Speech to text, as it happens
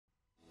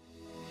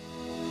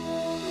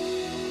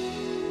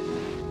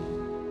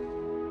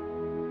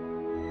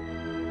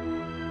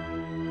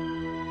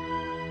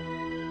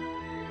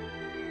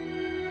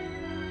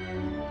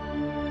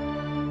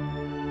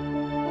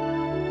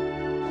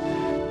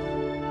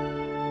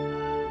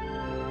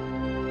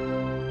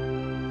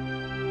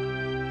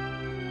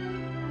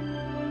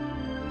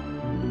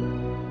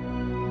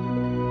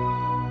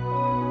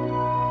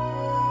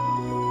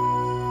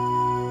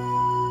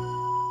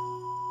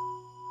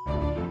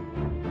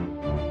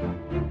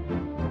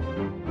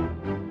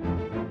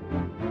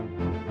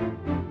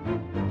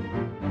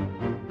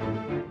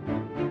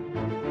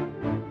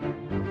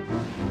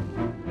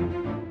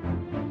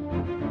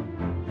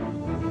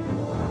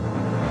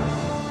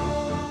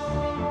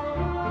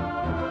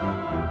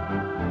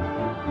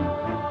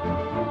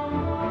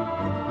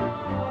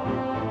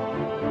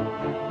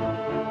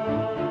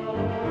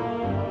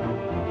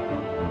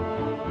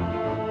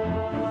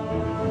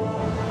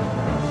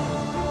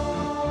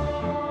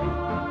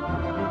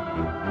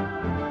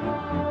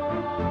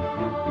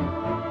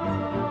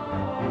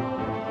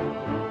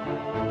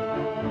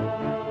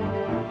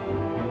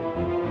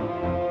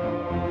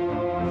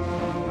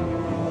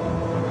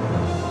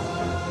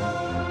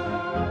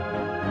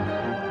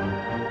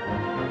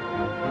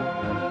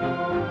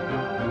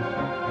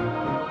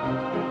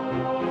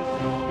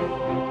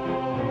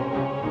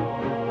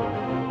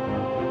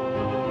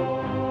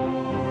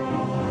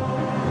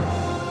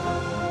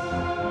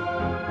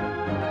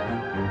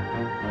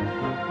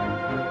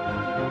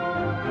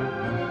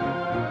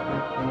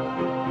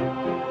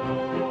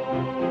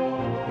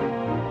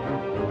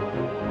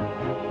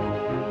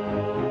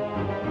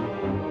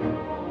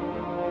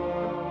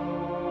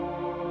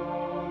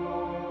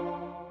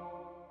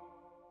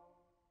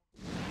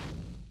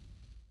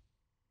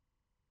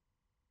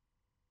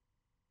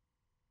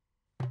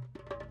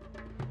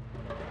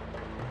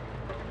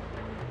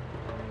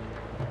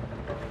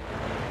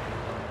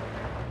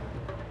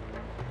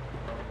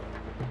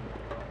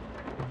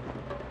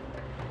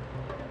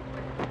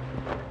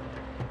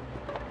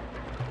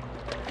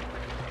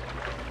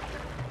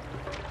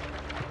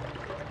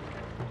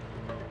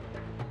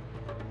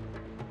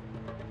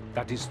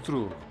That is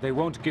true. They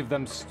won't give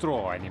them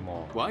straw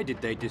anymore. Why did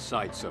they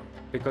decide so?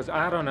 Because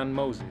Aaron and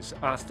Moses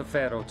asked the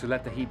Pharaoh to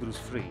let the Hebrews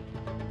free.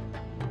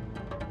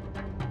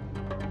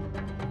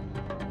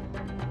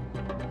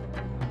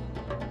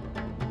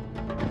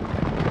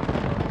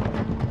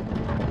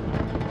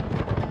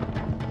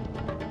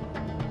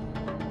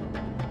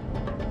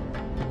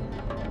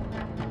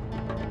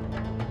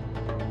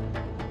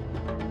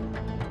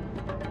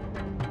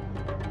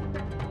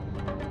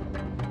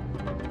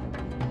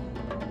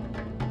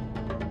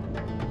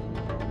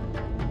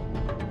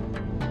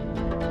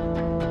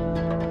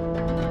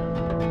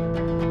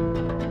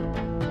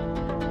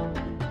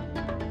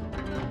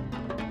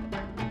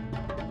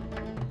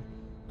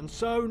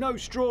 So, no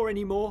straw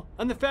anymore,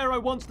 and the Pharaoh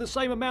wants the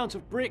same amount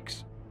of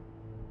bricks.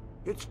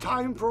 It's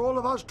time for all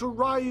of us to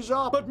rise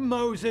up. But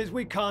Moses,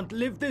 we can't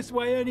live this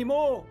way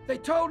anymore. They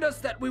told us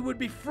that we would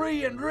be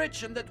free and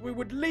rich and that we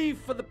would leave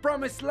for the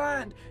promised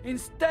land.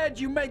 Instead,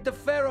 you made the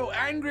Pharaoh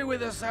angry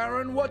with us,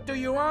 Aaron. What do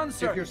you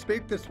answer? If you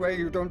speak this way,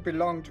 you don't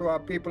belong to our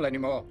people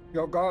anymore.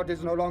 Your God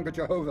is no longer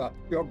Jehovah.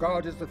 Your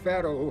God is the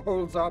Pharaoh who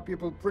holds our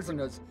people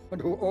prisoners and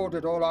who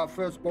ordered all our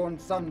firstborn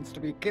sons to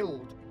be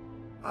killed.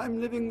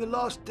 I'm living the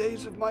last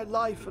days of my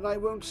life, and I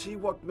won't see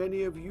what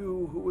many of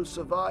you who will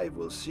survive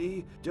will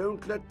see.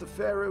 Don't let the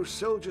Pharaoh's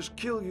soldiers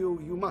kill you.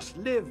 You must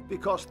live,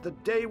 because the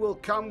day will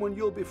come when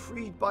you'll be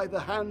freed by the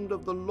hand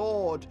of the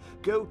Lord.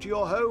 Go to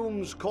your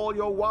homes, call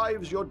your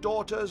wives, your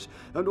daughters,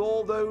 and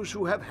all those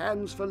who have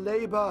hands for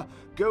labor.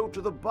 Go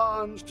to the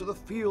barns, to the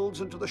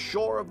fields, and to the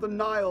shore of the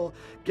Nile.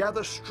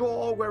 Gather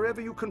straw wherever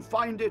you can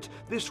find it.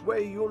 This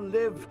way you'll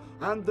live,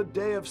 and the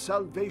day of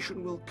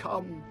salvation will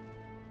come.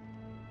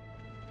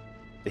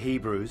 The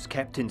Hebrews,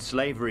 kept in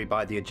slavery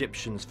by the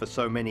Egyptians for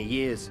so many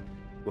years,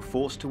 were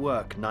forced to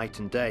work night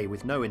and day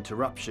with no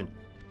interruption,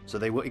 so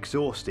they were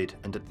exhausted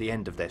and at the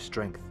end of their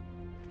strength.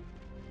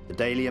 The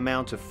daily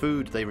amount of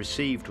food they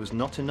received was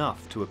not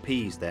enough to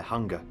appease their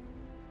hunger.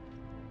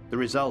 The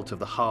result of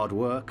the hard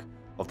work,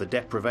 of the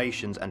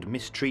deprivations and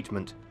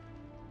mistreatment,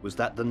 was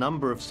that the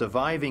number of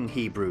surviving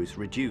Hebrews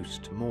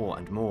reduced more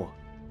and more.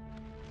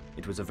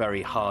 It was a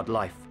very hard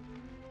life,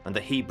 and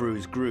the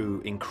Hebrews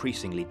grew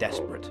increasingly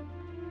desperate.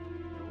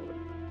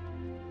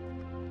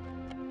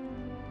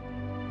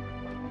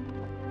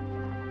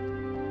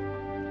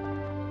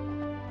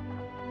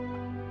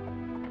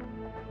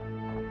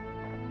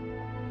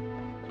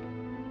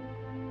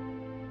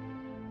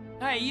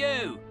 Hey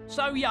you!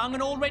 So young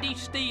and already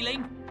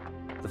stealing?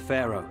 The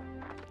Pharaoh,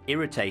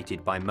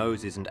 irritated by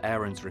Moses and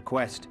Aaron's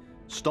request,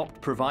 stopped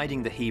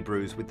providing the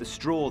Hebrews with the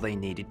straw they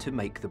needed to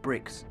make the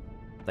bricks.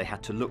 They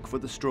had to look for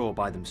the straw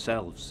by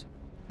themselves.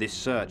 This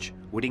search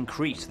would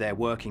increase their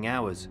working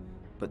hours,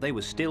 but they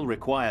were still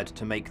required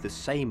to make the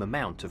same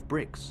amount of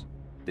bricks.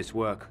 This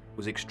work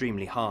was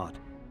extremely hard.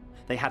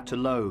 They had to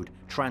load,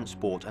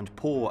 transport, and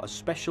pour a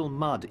special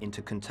mud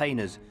into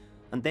containers,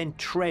 and then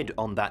tread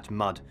on that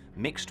mud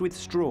mixed with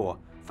straw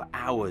for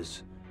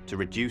hours to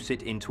reduce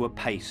it into a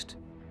paste.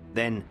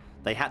 Then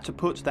they had to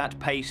put that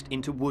paste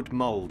into wood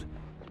mold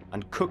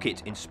and cook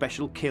it in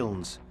special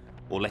kilns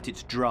or let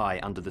it dry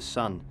under the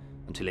sun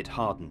until it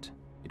hardened.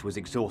 It was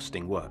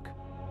exhausting work.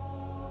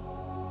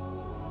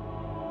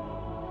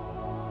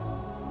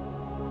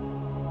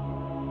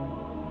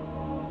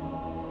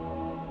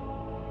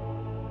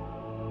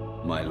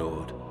 My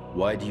lord,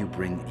 why do you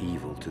bring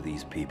evil to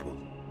these people?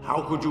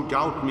 How could you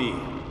doubt me?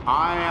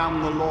 I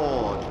am the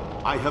Lord.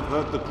 I have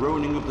heard the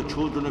groaning of the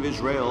children of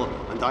Israel,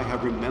 and I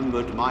have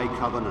remembered my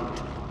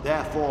covenant.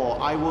 Therefore,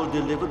 I will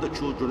deliver the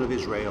children of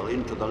Israel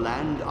into the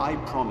land I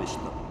promised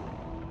them.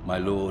 My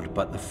lord,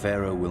 but the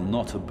Pharaoh will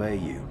not obey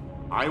you.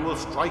 I will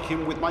strike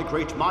him with my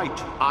great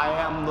might. I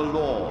am the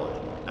Lord.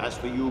 As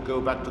for you, go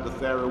back to the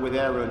Pharaoh with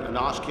Aaron and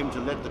ask him to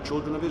let the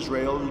children of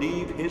Israel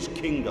leave his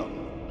kingdom.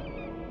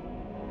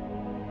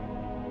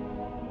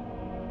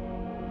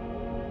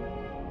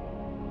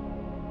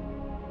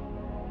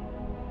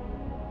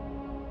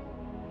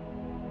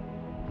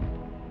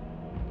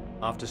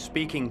 After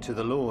speaking to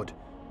the Lord,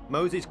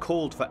 Moses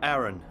called for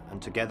Aaron,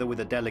 and together with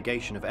a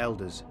delegation of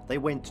elders, they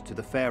went to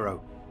the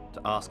Pharaoh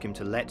to ask him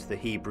to let the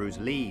Hebrews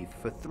leave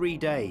for 3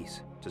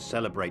 days to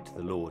celebrate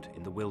the Lord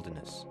in the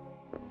wilderness.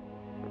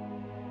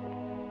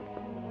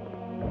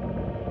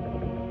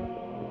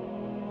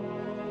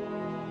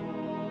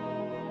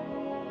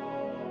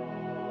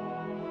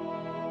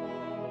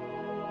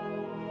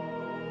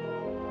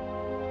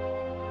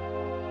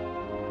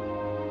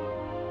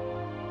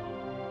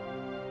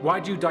 Why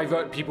do you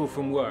divert people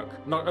from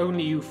work? Not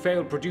only you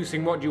failed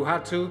producing what you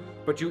had to,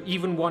 but you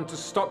even want to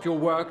stop your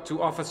work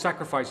to offer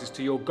sacrifices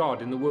to your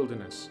God in the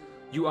wilderness.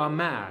 You are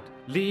mad.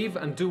 Leave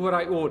and do what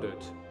I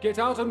ordered. Get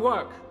out and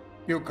work.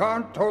 You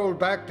can't hold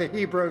back the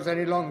Hebrews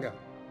any longer.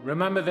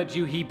 Remember that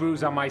you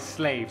Hebrews are my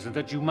slaves and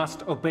that you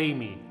must obey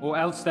me, or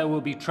else there will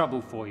be trouble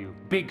for you.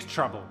 Big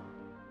trouble.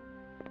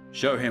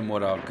 Show him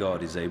what our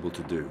God is able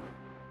to do.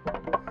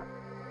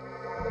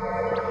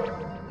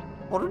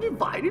 What a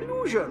divine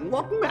illusion!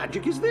 What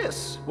magic is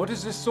this? What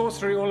is this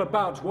sorcery all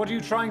about? What are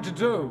you trying to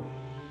do?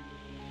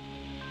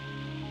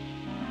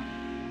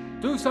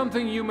 Do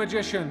something, you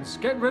magicians!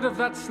 Get rid of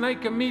that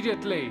snake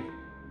immediately!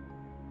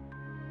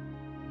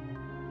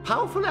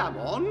 Powerful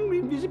Aaaron,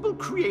 invisible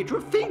creator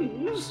of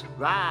things.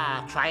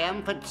 Ra,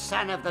 triumphant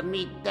son of the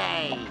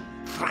midday.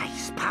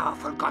 Thrice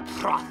powerful god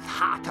Throth,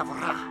 heart of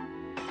Ra.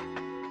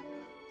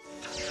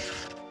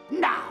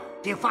 Now,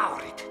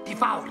 devour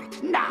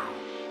it, now!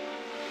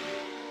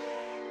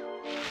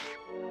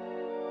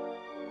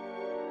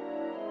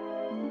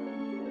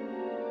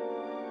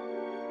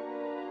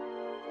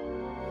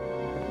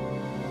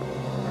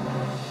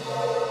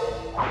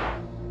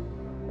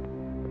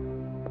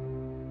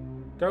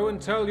 Go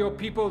and tell your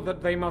people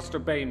that they must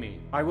obey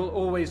me. I will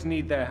always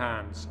need their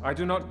hands. I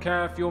do not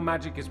care if your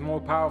magic is more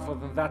powerful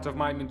than that of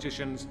my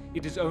magicians.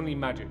 It is only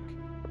magic.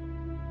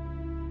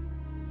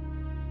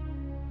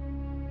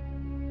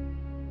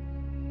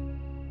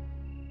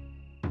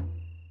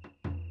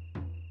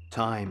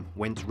 Time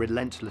went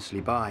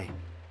relentlessly by,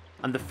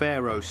 and the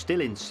Pharaoh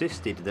still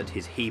insisted that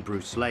his Hebrew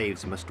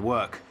slaves must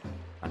work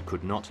and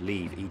could not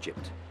leave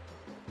Egypt.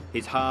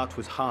 His heart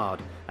was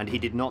hard, and he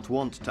did not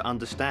want to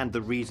understand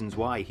the reasons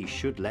why he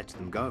should let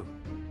them go.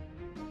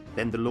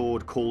 Then the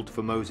Lord called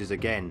for Moses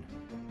again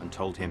and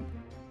told him,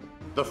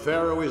 The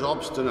Pharaoh is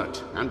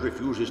obstinate and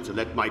refuses to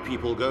let my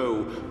people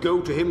go.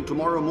 Go to him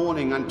tomorrow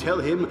morning and tell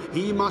him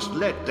he must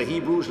let the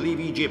Hebrews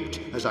leave Egypt,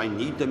 as I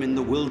need them in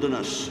the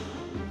wilderness.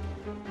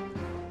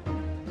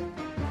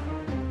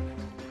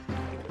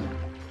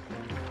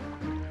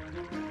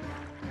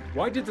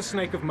 Why did the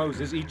snake of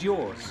Moses eat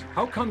yours?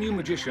 How come you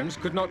magicians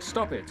could not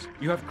stop it?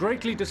 You have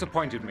greatly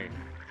disappointed me.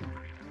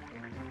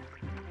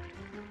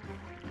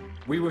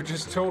 We were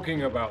just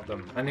talking about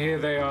them, and here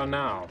they are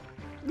now.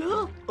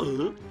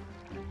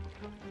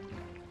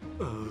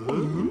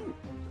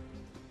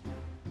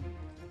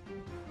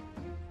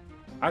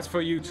 As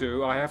for you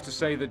two, I have to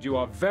say that you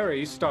are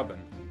very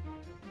stubborn.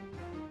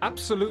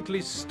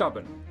 Absolutely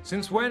stubborn.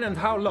 Since when and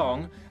how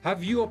long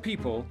have your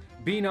people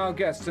been our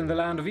guests in the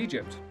land of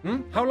Egypt?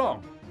 How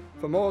long?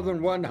 For more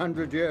than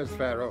 100 years,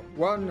 Pharaoh.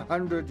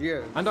 100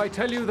 years. And I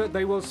tell you that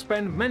they will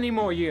spend many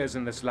more years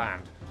in this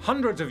land.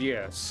 Hundreds of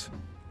years.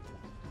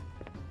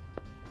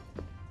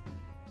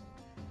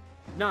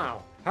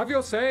 Now, have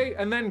your say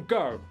and then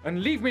go,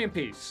 and leave me in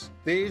peace.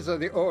 These are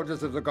the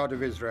orders of the God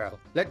of Israel.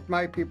 Let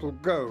my people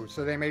go,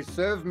 so they may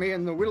serve me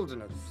in the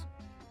wilderness.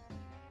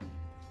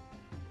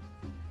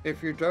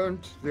 If you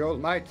don't, the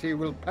Almighty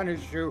will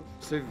punish you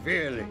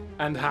severely.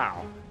 And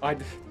how?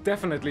 I'd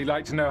definitely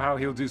like to know how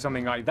he'll do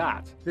something like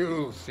that.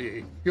 You'll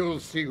see.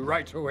 You'll see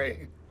right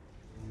away.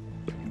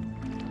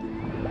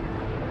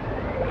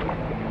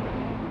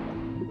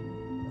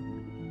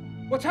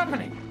 What's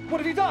happening? What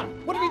have you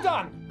done? What have you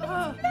done?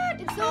 Blood!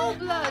 It's all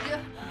blood!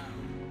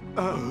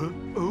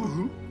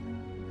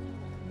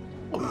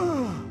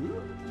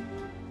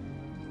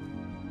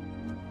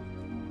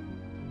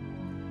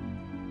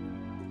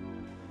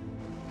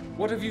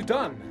 What have you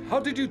done? How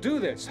did you do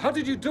this? How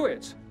did you do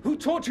it? Who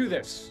taught you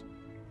this?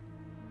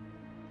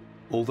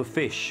 All the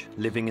fish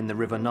living in the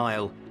River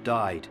Nile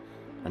died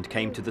and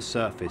came to the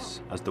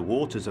surface as the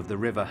waters of the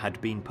river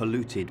had been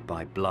polluted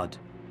by blood.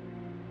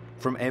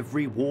 From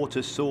every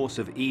water source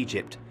of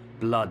Egypt,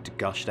 blood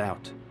gushed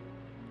out.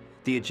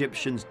 The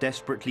Egyptians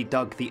desperately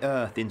dug the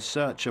earth in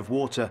search of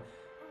water,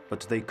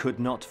 but they could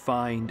not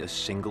find a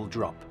single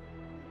drop.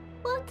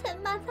 Water,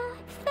 Mother,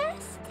 I'm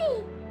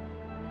thirsty.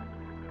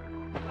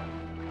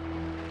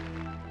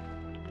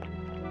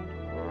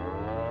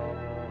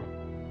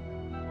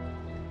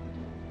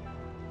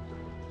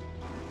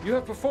 You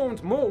have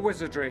performed more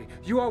wizardry.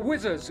 You are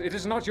wizards. It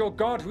is not your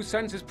God who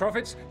sends his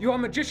prophets. You are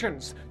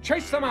magicians.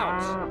 Chase them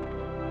out!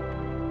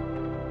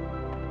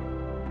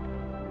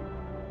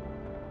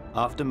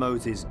 After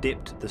Moses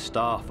dipped the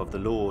staff of the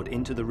Lord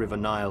into the River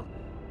Nile,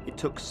 it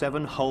took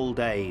 7 whole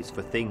days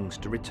for things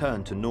to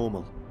return to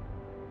normal.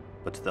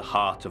 But the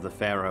heart of the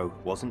Pharaoh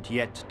wasn't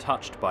yet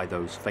touched by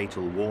those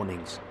fatal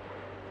warnings.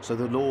 So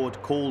the Lord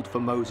called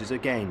for Moses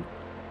again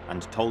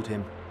and told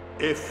him,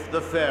 If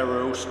the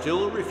Pharaoh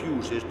still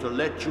refuses to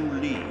let you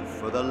leave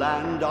for the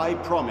land I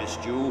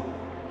promised you,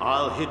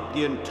 I'll hit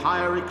the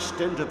entire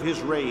extent of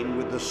his reign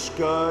with the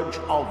scourge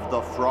of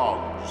the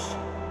frogs.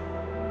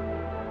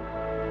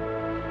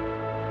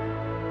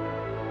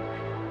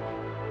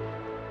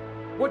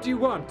 What do you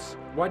want?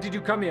 Why did you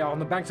come here on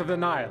the banks of the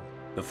Nile?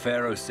 The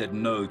Pharaoh said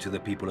no to the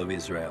people of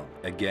Israel,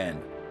 again.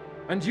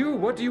 And you,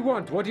 what do you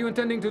want? What are you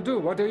intending to do?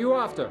 What are you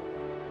after?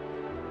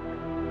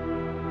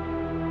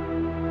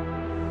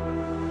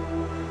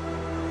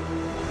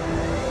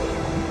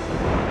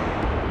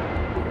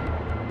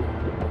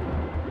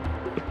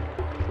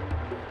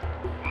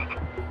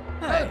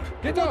 Hey,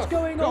 Get what's off!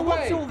 going Go on?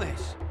 What's away! all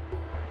this?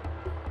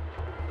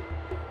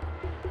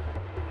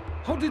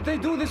 How did they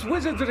do this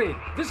wizardry?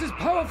 This is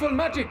powerful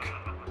magic!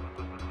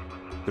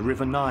 The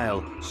River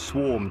Nile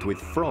swarmed with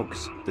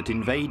frogs that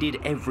invaded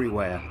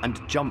everywhere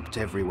and jumped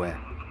everywhere.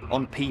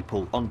 On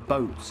people, on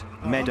boats,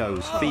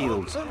 meadows,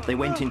 fields. They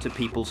went into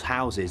people's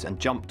houses and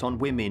jumped on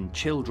women,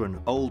 children,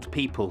 old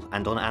people,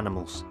 and on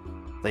animals.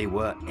 They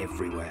were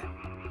everywhere.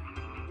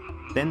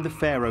 Then the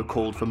Pharaoh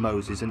called for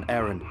Moses and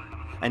Aaron,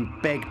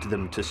 and begged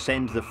them to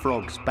send the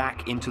frogs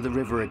back into the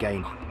river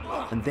again,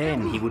 and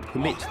then he would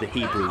permit the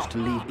Hebrews to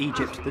leave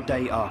Egypt the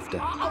day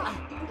after.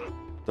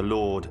 The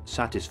Lord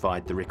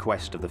satisfied the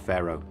request of the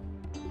Pharaoh,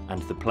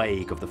 and the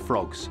plague of the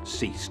frogs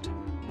ceased.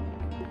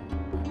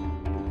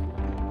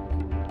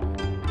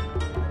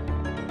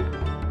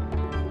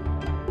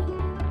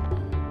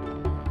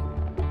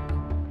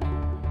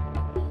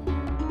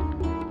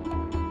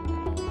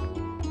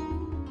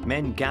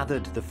 Men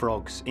gathered the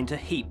frogs into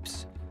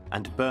heaps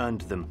and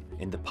burned them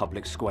in the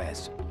public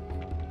squares.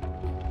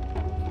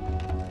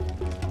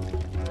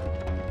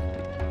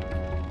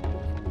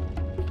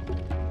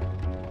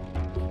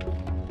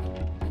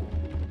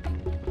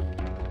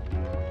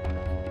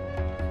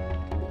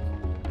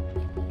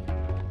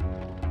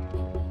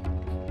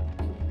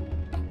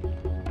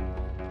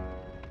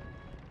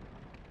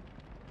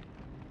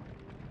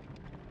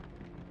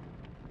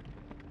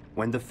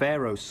 When the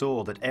Pharaoh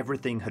saw that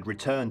everything had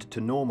returned to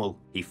normal,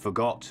 he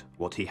forgot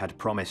what he had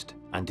promised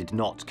and did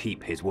not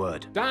keep his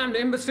word. Damned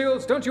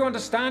imbeciles, don't you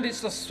understand? It's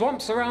the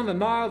swamps around the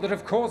Nile that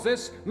have caused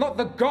this, not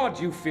the God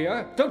you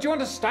fear. Don't you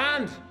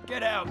understand?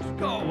 Get out,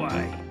 go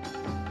away.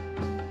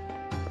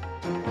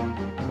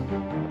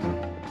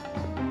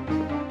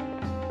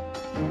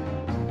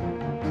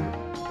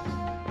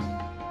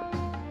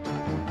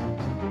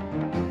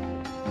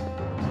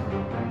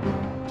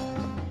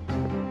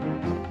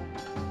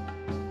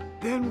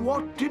 Then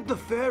what did the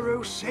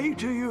Pharaoh say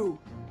to you?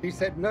 He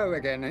said no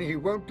again, and he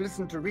won't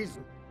listen to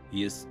reason.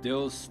 He is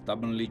still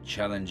stubbornly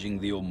challenging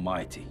the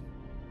Almighty.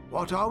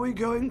 What are we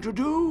going to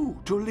do?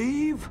 To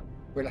leave?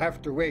 We'll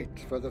have to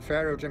wait for the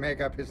Pharaoh to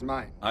make up his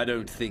mind. I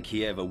don't think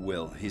he ever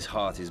will. His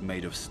heart is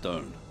made of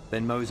stone.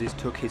 Then Moses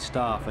took his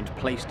staff and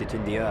placed it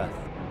in the earth.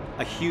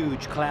 A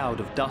huge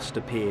cloud of dust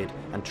appeared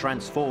and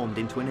transformed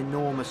into an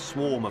enormous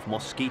swarm of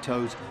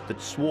mosquitoes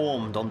that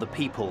swarmed on the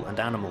people and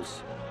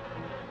animals.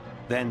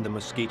 Then the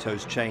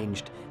mosquitoes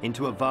changed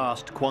into a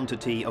vast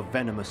quantity of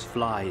venomous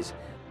flies,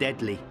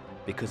 deadly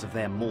because of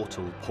their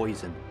mortal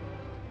poison.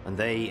 And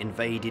they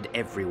invaded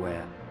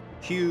everywhere.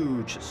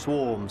 Huge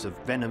swarms of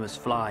venomous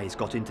flies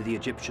got into the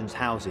Egyptians'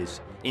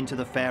 houses, into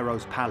the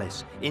Pharaoh's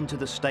palace, into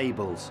the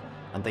stables,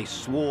 and they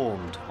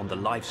swarmed on the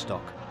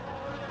livestock.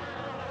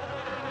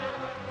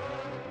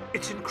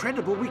 It's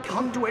incredible. We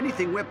can't do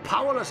anything. We're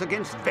powerless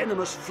against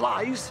venomous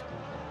flies.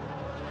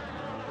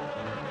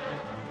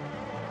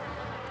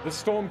 The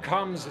storm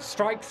comes,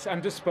 strikes,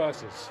 and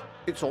disperses.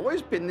 It's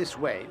always been this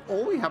way.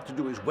 All we have to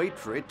do is wait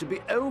for it to be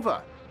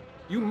over.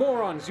 You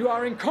morons, you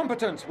are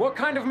incompetent. What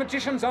kind of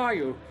magicians are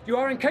you? You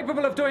are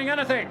incapable of doing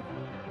anything.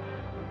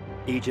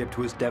 Egypt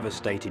was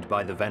devastated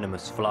by the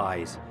venomous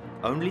flies.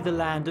 Only the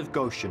land of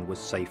Goshen was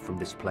safe from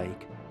this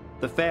plague.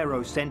 The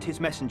Pharaoh sent his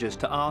messengers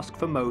to ask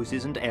for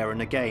Moses and Aaron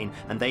again,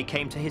 and they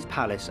came to his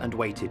palace and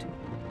waited.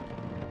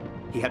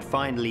 He had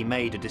finally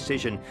made a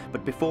decision,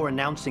 but before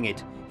announcing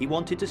it, he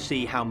wanted to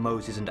see how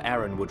Moses and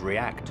Aaron would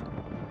react.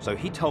 So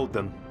he told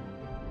them,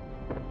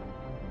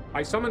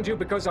 I summoned you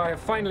because I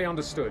have finally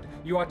understood.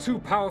 You are two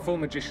powerful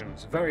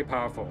magicians, very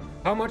powerful.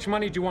 How much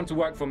money do you want to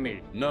work for me?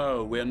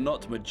 No, we're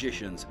not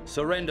magicians.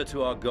 Surrender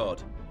to our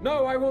God.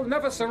 No, I will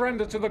never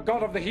surrender to the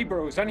God of the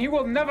Hebrews, and he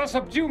will never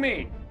subdue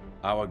me.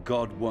 Our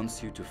God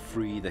wants you to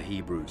free the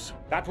Hebrews.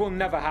 That will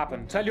never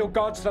happen. Tell your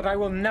gods that I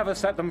will never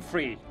set them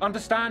free.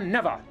 Understand?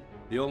 Never.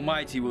 The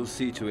Almighty will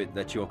see to it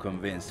that you're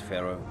convinced,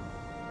 Pharaoh.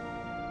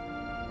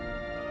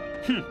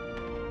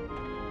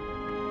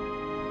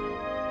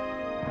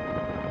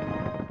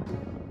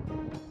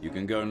 You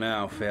can go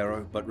now,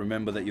 Pharaoh, but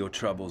remember that your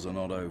troubles are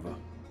not over.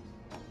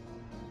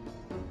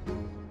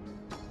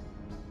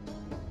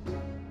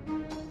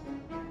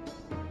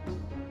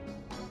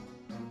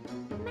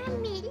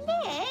 Mummy,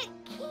 look!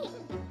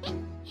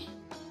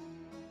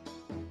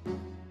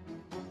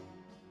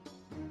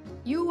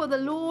 You are the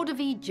Lord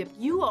of Egypt.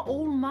 You are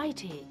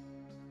almighty.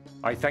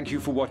 I thank you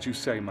for what you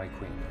say, my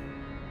queen.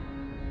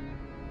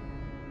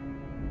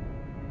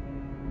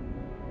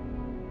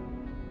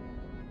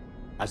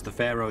 As the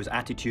Pharaoh's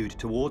attitude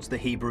towards the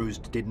Hebrews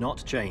did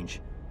not change,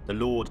 the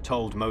Lord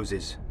told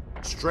Moses,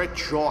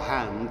 Stretch your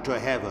hand to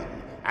heaven,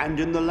 and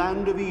in the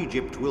land of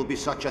Egypt will be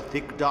such a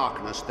thick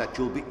darkness that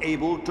you'll be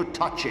able to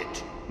touch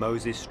it.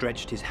 Moses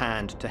stretched his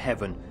hand to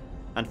heaven,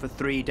 and for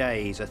 3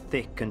 days a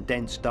thick and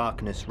dense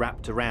darkness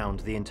wrapped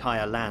around the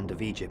entire land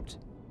of Egypt.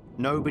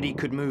 Nobody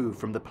could move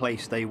from the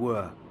place they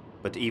were,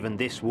 but even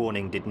this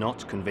warning did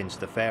not convince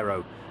the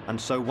Pharaoh, and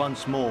so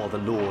once more the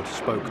Lord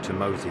spoke to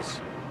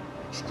Moses.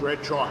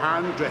 Stretch your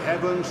hand to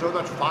heaven so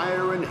that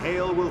fire and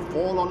hail will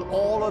fall on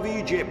all of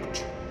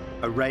Egypt.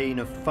 A rain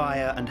of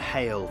fire and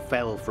hail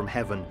fell from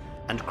heaven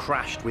and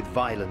crashed with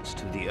violence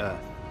to the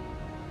earth.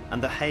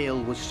 And the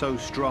hail was so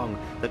strong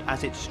that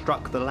as it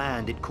struck the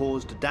land, it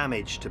caused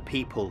damage to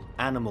people,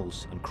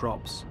 animals, and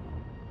crops.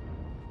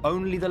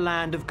 Only the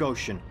land of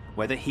Goshen,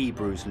 where the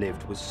Hebrews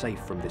lived, was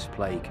safe from this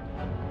plague.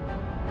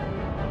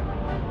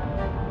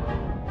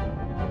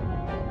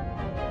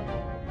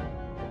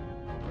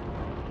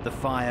 The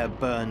fire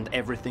burned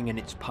everything in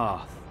its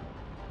path.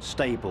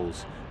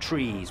 Stables,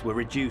 trees were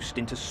reduced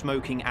into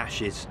smoking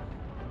ashes.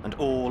 and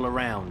all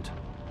around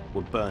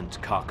were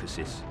burnt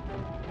carcasses.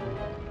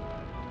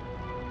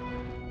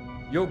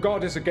 Your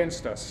God is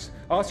against us.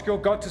 Ask your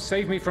God to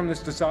save me from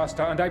this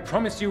disaster, and I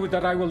promise you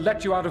that I will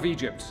let you out of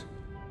Egypt.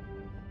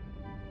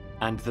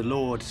 And the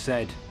Lord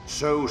said,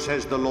 So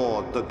says the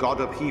Lord, the God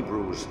of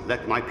Hebrews,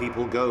 let my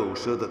people go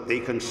so that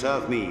they can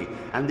serve me.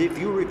 And if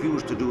you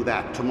refuse to do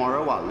that,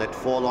 tomorrow I'll let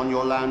fall on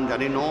your land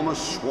an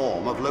enormous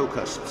swarm of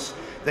locusts.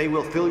 They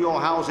will fill your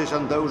houses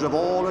and those of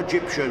all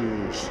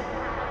Egyptians.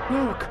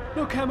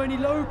 Look how many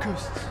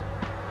locusts.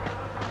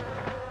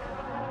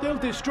 They'll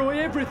destroy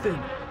everything.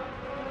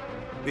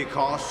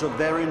 Because of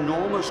their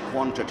enormous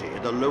quantity,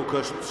 the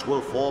locusts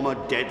will form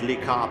a deadly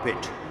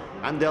carpet.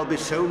 And there'll be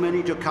so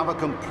many to cover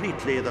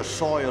completely the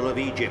soil of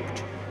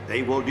Egypt.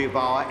 They will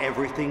devour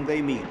everything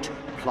they meet,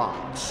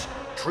 plants,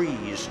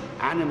 trees,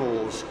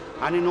 animals,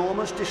 an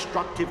enormous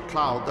destructive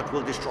cloud that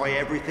will destroy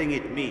everything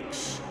it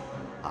meets.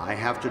 I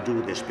have to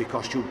do this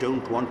because you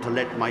don't want to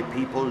let my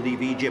people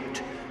leave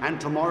Egypt,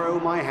 and tomorrow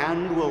my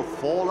hand will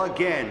fall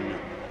again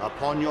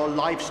upon your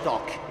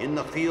livestock in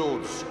the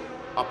fields,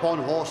 upon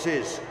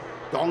horses,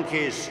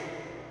 donkeys,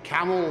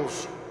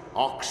 camels,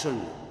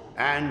 oxen,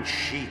 and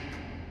sheep.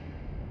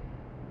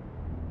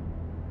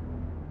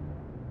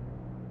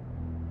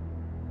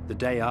 The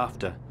day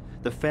after,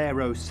 the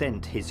Pharaoh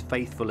sent his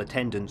faithful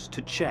attendants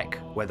to check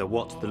whether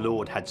what the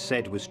Lord had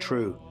said was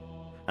true,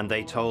 and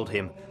they told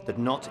him that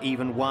not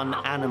even one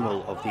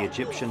animal of the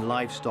Egyptian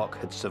livestock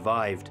had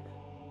survived,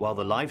 while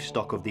the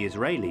livestock of the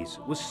Israelis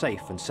was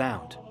safe and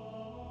sound.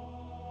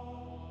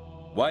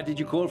 Why did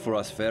you call for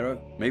us, Pharaoh?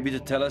 Maybe to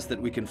tell us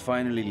that we can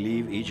finally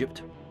leave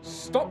Egypt?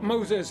 Stop,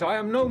 Moses! I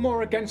am no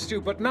more against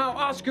you, but now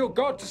ask your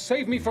God to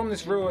save me from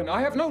this ruin. I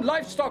have no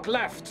livestock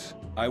left!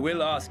 I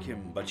will ask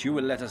him, but you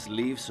will let us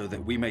leave so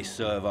that we may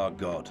serve our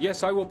God.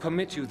 Yes, I will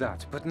permit you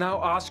that, but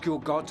now ask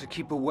your God to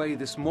keep away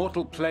this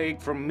mortal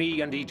plague from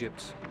me and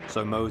Egypt.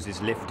 So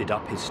Moses lifted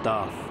up his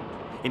staff.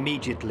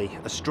 Immediately,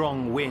 a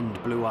strong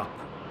wind blew up.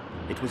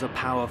 It was a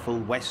powerful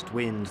west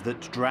wind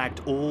that dragged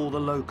all the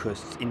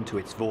locusts into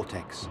its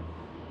vortex.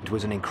 It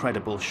was an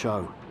incredible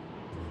show.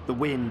 The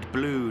wind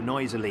blew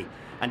noisily,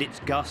 and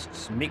its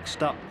gusts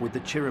mixed up with the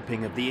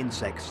chirruping of the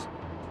insects.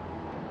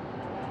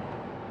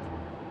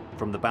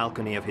 From the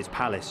balcony of his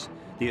palace,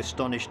 the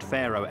astonished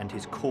Pharaoh and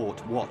his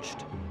court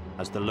watched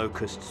as the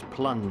locusts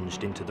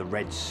plunged into the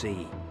Red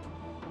Sea.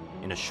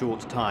 In a short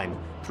time,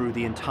 through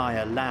the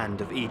entire land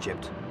of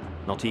Egypt,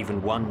 not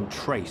even one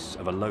trace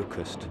of a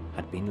locust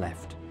had been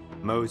left.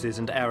 Moses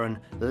and Aaron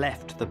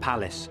left the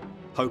palace,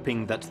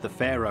 hoping that the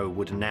Pharaoh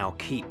would now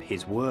keep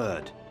his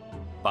word.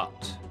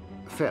 But...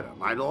 Pharaoh,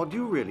 my lord,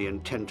 you really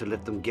intend to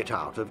let them get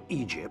out of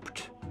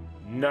Egypt?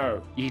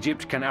 No.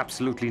 Egypt can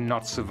absolutely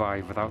not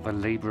survive without the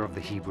labor of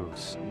the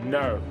Hebrews.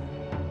 No.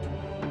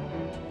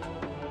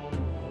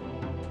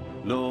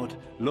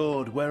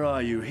 Lord, where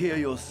are you? Hear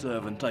your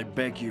servant, I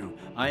beg you.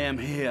 I am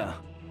here.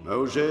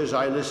 Moses,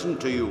 I listen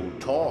to you.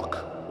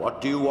 Talk. What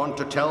do you want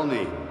to tell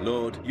me?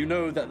 Lord, you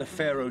know that the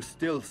Pharaoh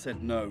still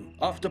said no.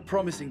 After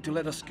promising to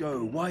let us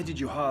go, why did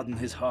you harden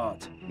his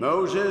heart?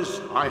 Moses,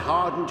 I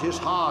hardened his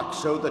heart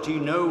so that he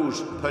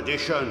knows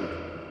perdition.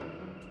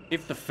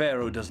 If the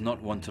Pharaoh does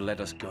not want to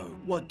let us go,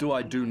 what do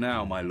I do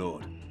now, my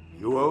lord?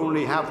 You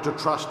only have to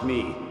trust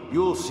me.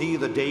 You'll see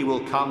the day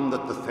will come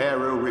that the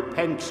Pharaoh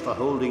repents for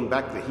holding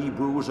back the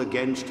Hebrews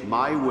against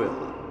my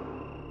will.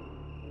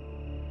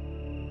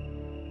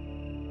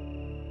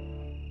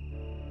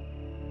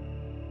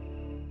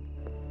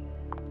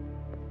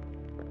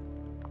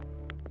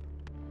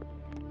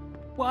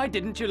 Why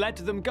didn't you let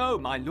them go,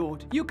 my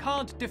lord? You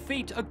can't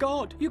defeat a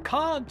god. You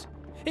can't.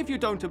 If you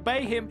don't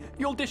obey him,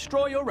 you'll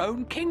destroy your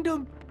own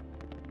kingdom.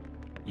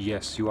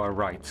 Yes, you are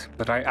right,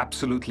 but I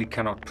absolutely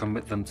cannot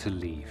permit them to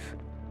leave.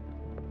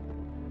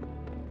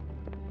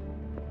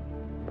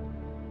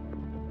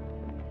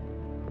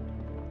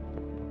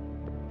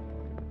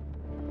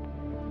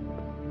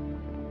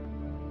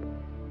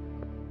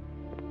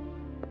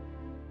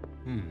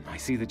 I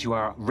see that you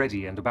are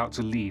ready and about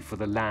to leave for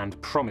the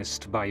land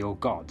promised by your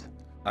God.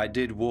 I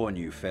did warn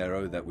you,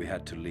 Pharaoh, that we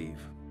had to leave.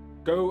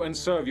 Go and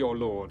serve your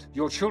lord.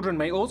 Your children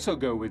may also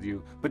go with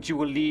you, but you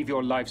will leave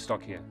your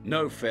livestock here.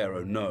 No,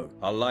 Pharaoh, no.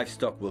 Our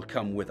livestock will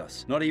come with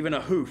us. Not even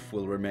a hoof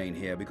will remain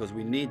here because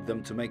we need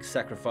them to make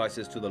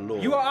sacrifices to the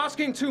Lord. You are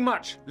asking too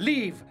much.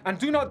 Leave, and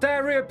do not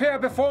dare reappear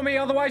before me,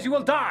 otherwise you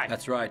will die.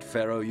 That's right,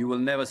 Pharaoh. You will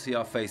never see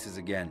our faces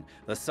again.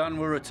 The sun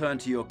will return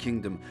to your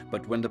kingdom,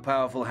 but when the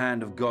powerful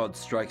hand of God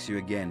strikes you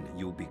again,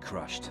 you'll be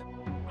crushed.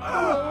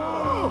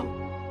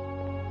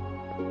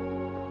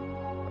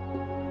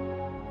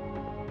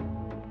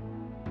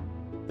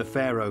 The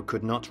Pharaoh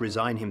could not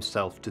resign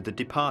himself to the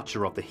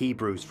departure of the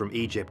Hebrews from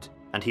Egypt,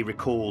 and he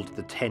recalled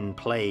the 10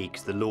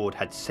 plagues the Lord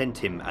had sent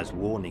him as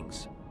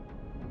warnings.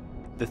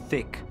 The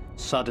thick,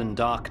 sudden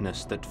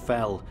darkness that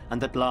fell and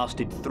that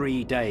lasted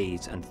 3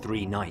 days and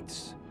 3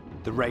 nights.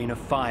 The rain of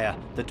fire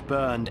that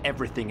burned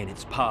everything in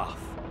its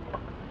path.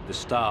 The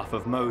staff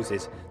of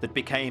Moses that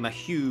became a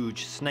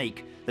huge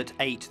snake that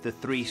ate the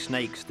 3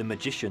 snakes the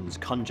magicians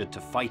conjured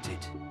to fight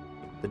it.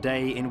 The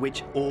day in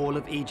which all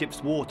of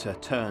Egypt's water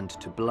turned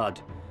to blood,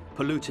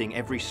 polluting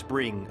every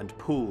spring and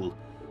pool,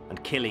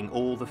 and killing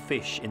all the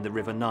fish in the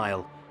River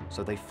Nile,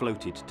 so they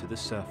floated to the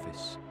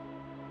surface.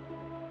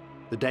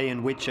 The day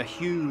in which a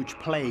huge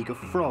plague of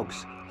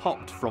frogs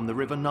hopped from the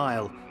River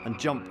Nile and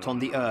jumped on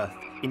the earth,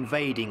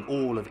 invading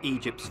all of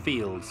Egypt's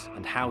fields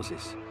and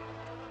houses.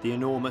 The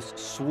enormous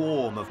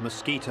swarm of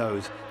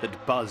mosquitoes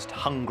that buzzed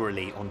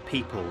hungrily on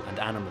people and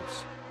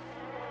animals.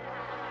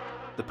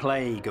 The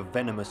plague of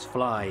venomous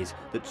flies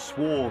that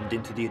swarmed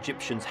into the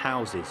Egyptians'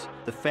 houses,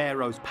 the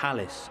Pharaoh's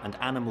palace and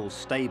animals'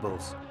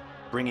 stables,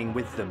 bringing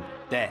with them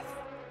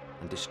death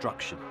and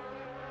destruction.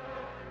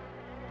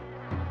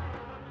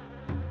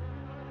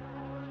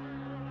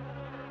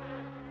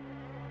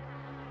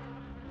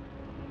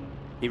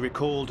 He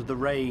recalled the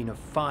rain of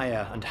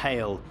fire and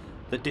hail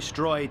that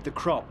destroyed the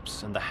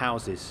crops and the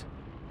houses,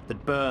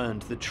 that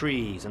burned the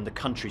trees and the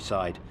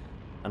countryside,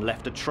 and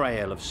left a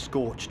trail of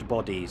scorched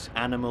bodies,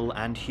 animal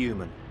and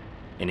human,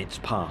 in its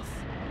path.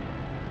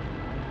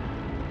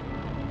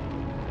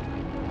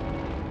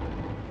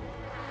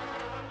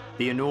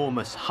 The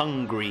enormous,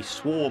 hungry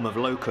swarm of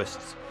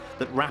locusts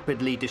that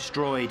rapidly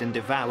destroyed and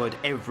devoured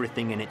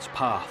everything in its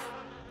path.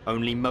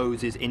 Only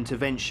Moses'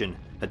 intervention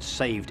had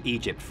saved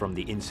Egypt from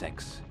the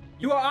insects.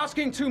 You are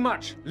asking too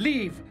much.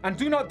 Leave, and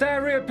do not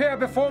dare reappear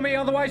before me,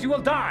 otherwise you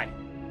will die.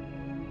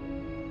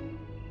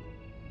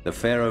 The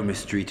Pharaoh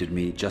mistreated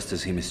me just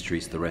as he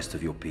mistreats the rest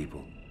of your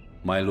people.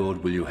 My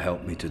lord, will you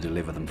help me to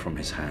deliver them from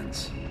his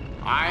hands?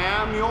 I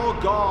am your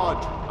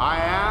God. I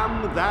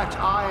am that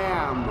I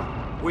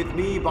am. With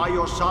me by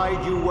your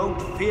side, you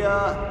won't fear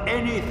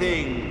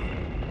anything.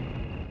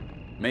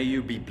 May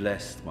you be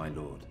blessed, my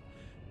lord.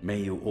 May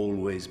you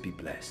always be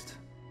blessed.